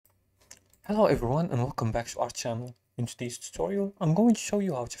Hello everyone and welcome back to our channel. In today's tutorial, I'm going to show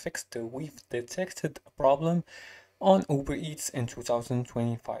you how to fix the we've detected a problem on Uber Eats in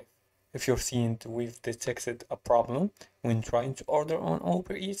 2025. If you're seeing the we've detected a problem when trying to order on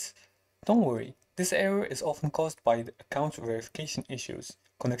Uber Eats, don't worry. This error is often caused by the account verification issues,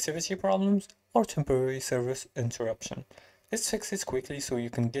 connectivity problems, or temporary service interruption. Let's fix it quickly so you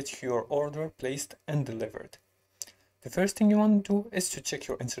can get your order placed and delivered. The first thing you want to do is to check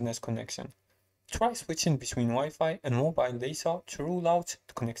your internet connection. Try switching between Wi-Fi and mobile data to rule out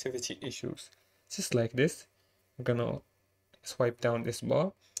the connectivity issues. Just like this, I'm gonna swipe down this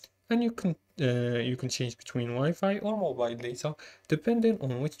bar, and you can change between Wi-Fi or mobile data depending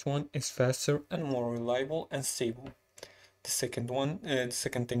on which one is faster and more reliable and stable. The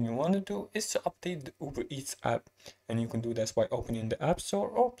second thing you want to do is to update the Uber Eats app, and you can do this by opening the App Store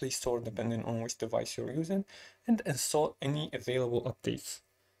or Play Store depending on which device you're using, and install any available updates.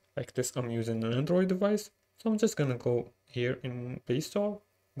 Like this, I'm using an Android device, so I'm just gonna go here in Play Store,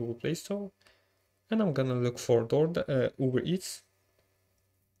 Google Play Store, and I'm gonna look for Uber Eats.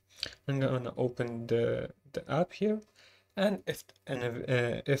 I'm gonna open the app here, and if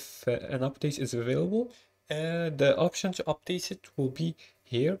an update is available, the option to update it will be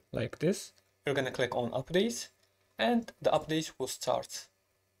here like this. You're gonna click on update, and the update will start.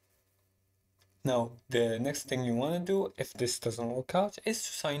 Now, the next thing you want to do if this doesn't work out is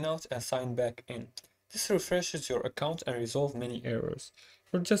to sign out and sign back in. This refreshes your account and resolve many errors.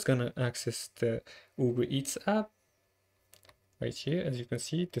 We're just gonna access the Uber Eats app right here. As you can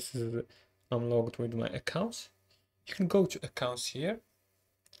see, I'm logged with my account. You can go to accounts here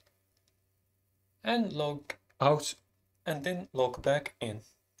and log out and then log back in.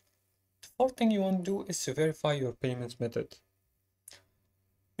 The fourth thing you want to do is to verify your payment method.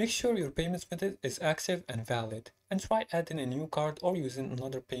 Make sure your payment method is active and valid, and try adding a new card or using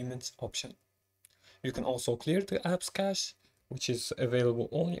another payments option. You can also clear the app's cache, which is available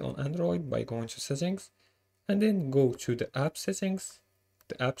only on Android, by going to settings, and then go to the app settings,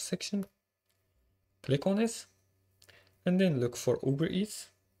 the app section, click on it, and then look for Uber Eats,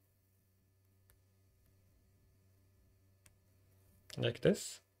 like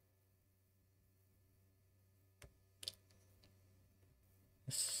this.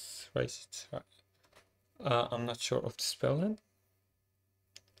 Right. I'm not sure of the spelling.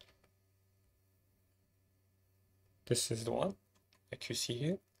 This is the one, like you see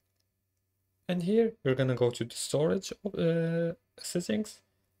here. And here we're gonna go to the storage settings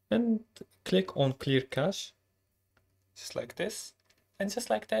and click on clear cache, just like this. And just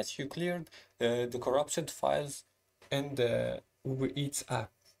like that, you cleared the corrupted files in the Uber Eats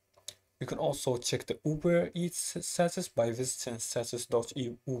app. You can also check the Uber Eats status by visiting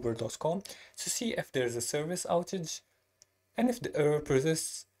status.uber.com to see if there's a service outage. And if the error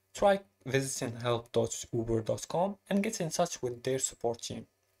persists, try visiting help.uber.com and get in touch with their support team.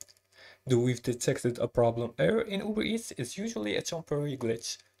 The we've detected a problem error in Uber Eats is usually a temporary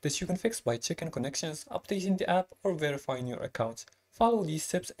glitch that you can fix by checking connections, updating the app, or verifying your account. Follow these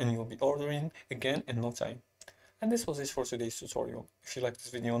steps and you'll be ordering again in no time. And this was it for today's tutorial. If you liked this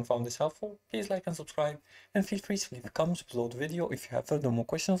video and found this helpful, please like and subscribe, and feel free to leave comments below the video if you have further more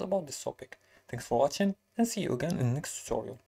questions about this topic. Thanks for watching, and see you again in the next tutorial.